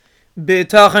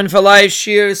Bitachon for Life,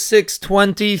 Shir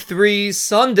 623,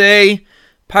 Sunday,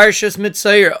 Parshas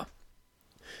Mitzayra.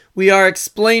 We are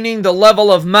explaining the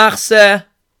level of Machseh,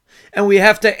 and we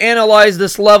have to analyze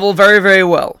this level very, very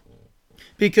well.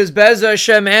 Because Be'ez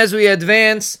Hashem, as we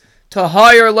advance to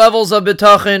higher levels of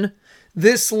Bitachon,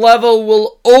 this level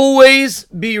will always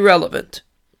be relevant.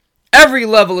 Every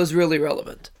level is really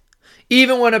relevant.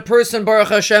 Even when a person, Baruch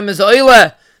Hashem, is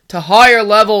oileh to higher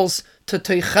levels, to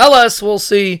Teicheles, we'll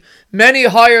see many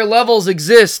higher levels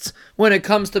exist when it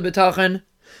comes to Bitachon,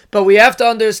 but we have to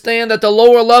understand that the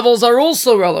lower levels are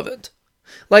also relevant.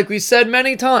 Like we said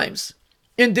many times,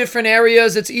 in different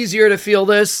areas it's easier to feel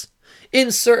this,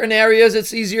 in certain areas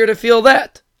it's easier to feel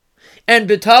that. And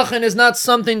Bitachon is not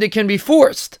something that can be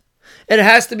forced. It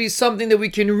has to be something that we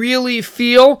can really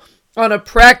feel on a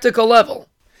practical level.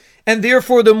 And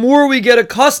therefore, the more we get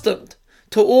accustomed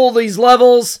to all these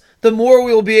levels, the more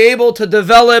we will be able to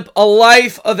develop a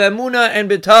life of emunah and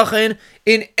bitachon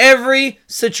in every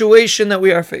situation that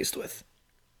we are faced with.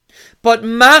 But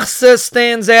machseh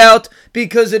stands out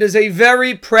because it is a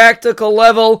very practical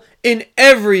level in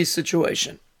every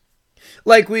situation.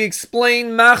 Like we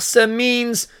explained, machseh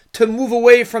means to move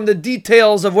away from the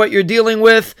details of what you're dealing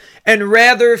with and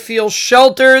rather feel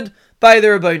sheltered by the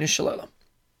Ribbono Shel Olam.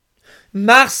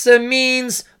 Machseh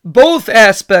means both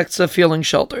aspects of feeling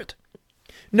sheltered.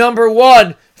 Number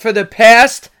one, for the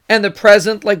past and the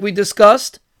present, like we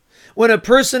discussed. When a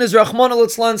person is Rahman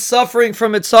al-Islan suffering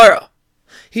from Itzara,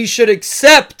 he should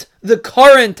accept the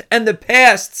current and the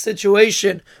past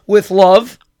situation with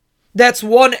love. That's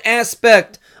one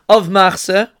aspect of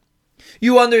Machseh.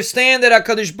 You understand that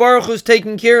HaKadosh Baruch Hu is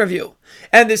taking care of you,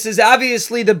 and this is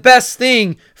obviously the best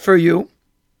thing for you.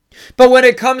 But when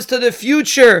it comes to the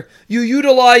future, you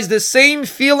utilize the same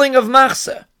feeling of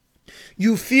Machseh.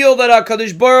 You feel that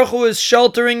HaKadosh Baruch Hu is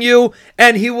sheltering you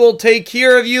and He will take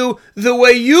care of you the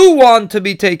way you want to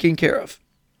be taken care of.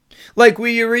 Like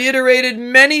we reiterated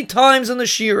many times in the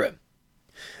Shirim,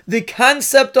 the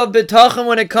concept of Bitachon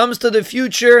when it comes to the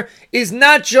future is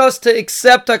not just to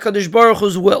accept HaKadosh Baruch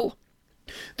Hu's will.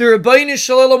 The Ribbono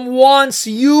Shel Olam wants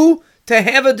you to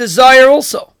have a desire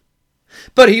also.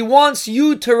 But He wants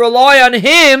you to rely on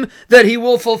Him that He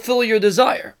will fulfill your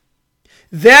desire.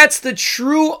 That's the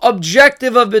true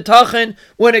objective of Bitachon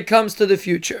when it comes to the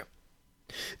future.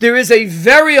 There is a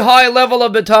very high level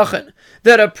of Bitachon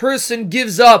that a person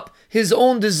gives up his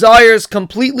own desires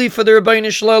completely for the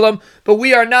Ribbono Shel Olam, but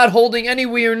we are not holding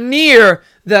anywhere near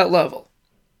that level.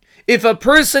 If a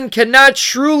person cannot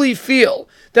truly feel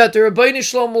that the Ribbono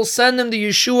Shel Olam will send him the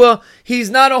Yeshua, he's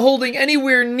not holding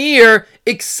anywhere near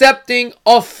accepting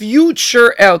a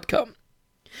future outcome.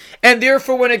 And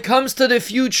therefore, when it comes to the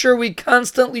future, we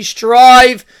constantly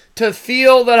strive to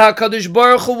feel that HaKadosh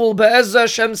Baruch Hu will Be'ez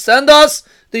Hashem send us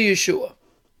the Yeshua.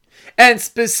 And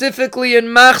specifically in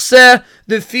Machseh,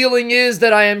 the feeling is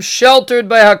that I am sheltered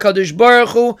by HaKadosh Baruch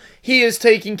Hu. He is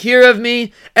taking care of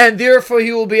me, and therefore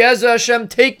He will Be'ez Hashem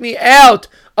take me out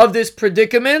of this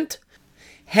predicament.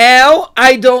 How?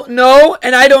 I don't know,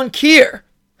 and I don't care.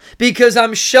 Because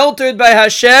I'm sheltered by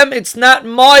Hashem, it's not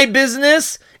my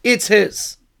business, it's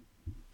His.